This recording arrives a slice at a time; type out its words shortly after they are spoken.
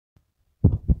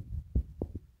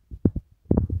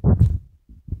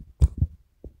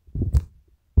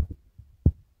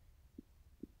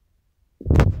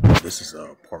This is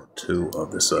part two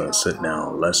of this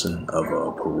sit-down lesson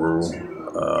of Peru,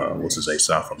 which is a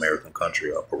South American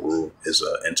country. Peru is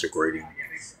integrating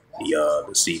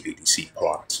the CBDC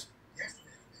plot.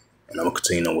 And I'm going to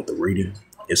continue on with the reading.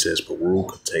 It says Peru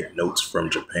could take notes from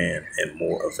Japan and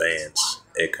more advanced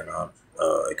economy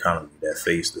that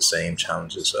face the same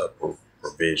challenges of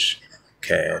provision,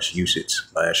 cash usage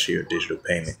last year, digital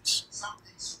payments.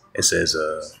 It says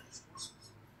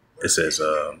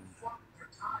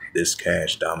this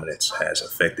cash dominance has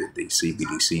affected the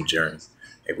CBDC journey.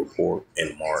 A report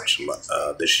in March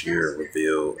this year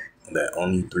revealed that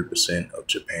only 3% of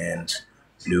Japan's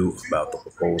knew about the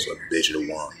proposal of the digital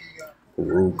yuan.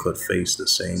 Peru could face the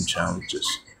same challenges,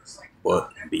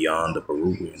 but beyond the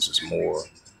Peruvians is more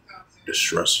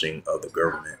distrusting of the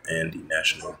government and the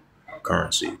national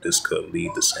currency. This could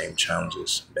lead the same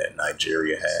challenges that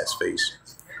Nigeria has faced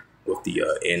with the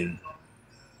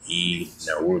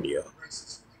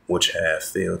inaugurates, which have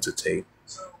failed to take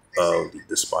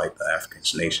despite the African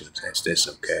nation's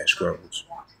extensive cash struggles.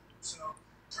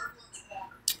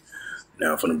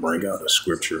 Now I'm going to bring out a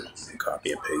scripture and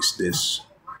copy and paste this.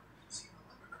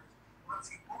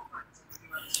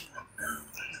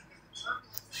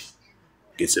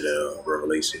 Get to the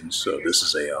Revelation. So this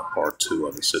is a part two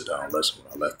of the sit-down lesson.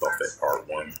 I left off at part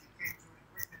one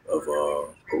of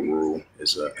Peru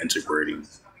is integrating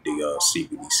the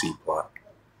CBDC plot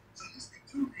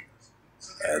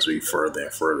as we further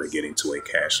and further get into a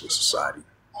cashless society,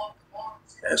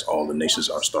 as all the nations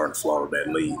are starting to follow that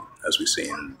lead, as we see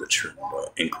in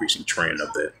the increasing trend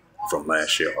of that from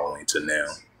last year all the way to now,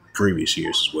 previous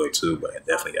years as well too, but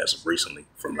definitely as of recently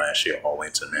from last year all the way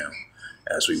to now,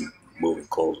 as we moving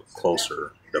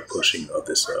closer the pushing of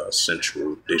this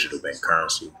central digital bank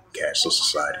currency, cashless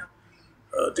society,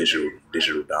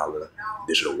 digital dollar,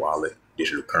 digital wallet,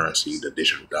 digital currency, the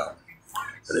digital dollar.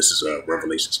 And this is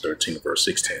Revelation 13, verse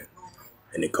 16.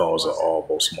 And it calls all,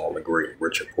 both small and great,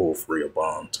 rich or poor, free or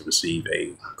bond, to receive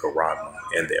a charagma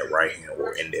in their right hand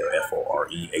or in their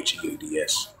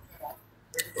FOREHEADS.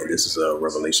 And this is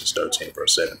Revelation 13,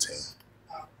 verse 17.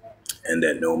 And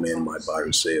that no man might buy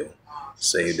or sell,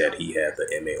 save that he have the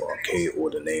M.O.T.B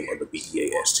or the name of the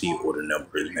BEAST or the number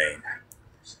of his name.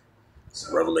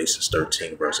 Revelation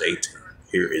 13, verse 18.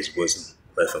 Here is wisdom,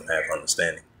 let him have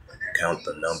understanding. Count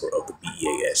the number of the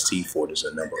BEAST, for it is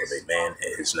the number of a man,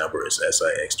 and his number is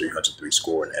SIX 303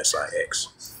 score and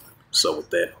SIX. So with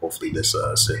that, hopefully this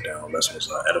sit-down lesson was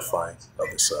edifying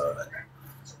of this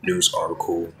news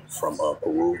article from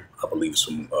Peru. I believe it's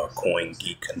from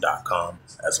CoinGeek.com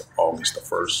as of August the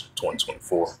 1st,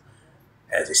 2024.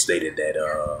 As it stated that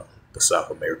the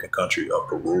South American country of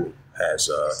Peru has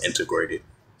integrated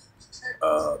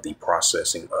the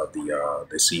processing of the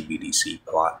CBDC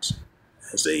plot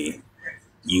as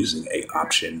using a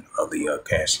option of the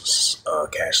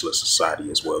cashless society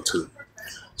as well too.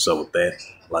 So with that,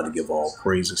 I'd like to give all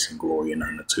praises and glory and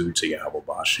honor to Yahweh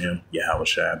Ba'Shem, Yahweh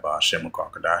Shai, Ba'Shem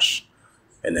Akarkadash,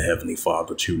 and the Heavenly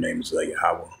Father. True name is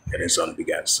Yahweh, and His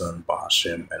unbegotten Son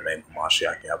Ba'Shem, and the name of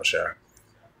Mashiach Yahweh Shai.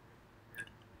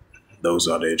 Those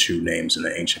are their true names in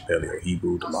the ancient Paleo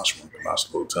Hebrew, the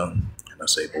Mashma tongue. And I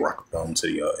say Barakathon to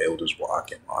the elders,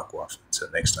 Wa'ak and Ma'akwaf.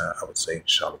 Until next time, I would say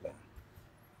Shalom.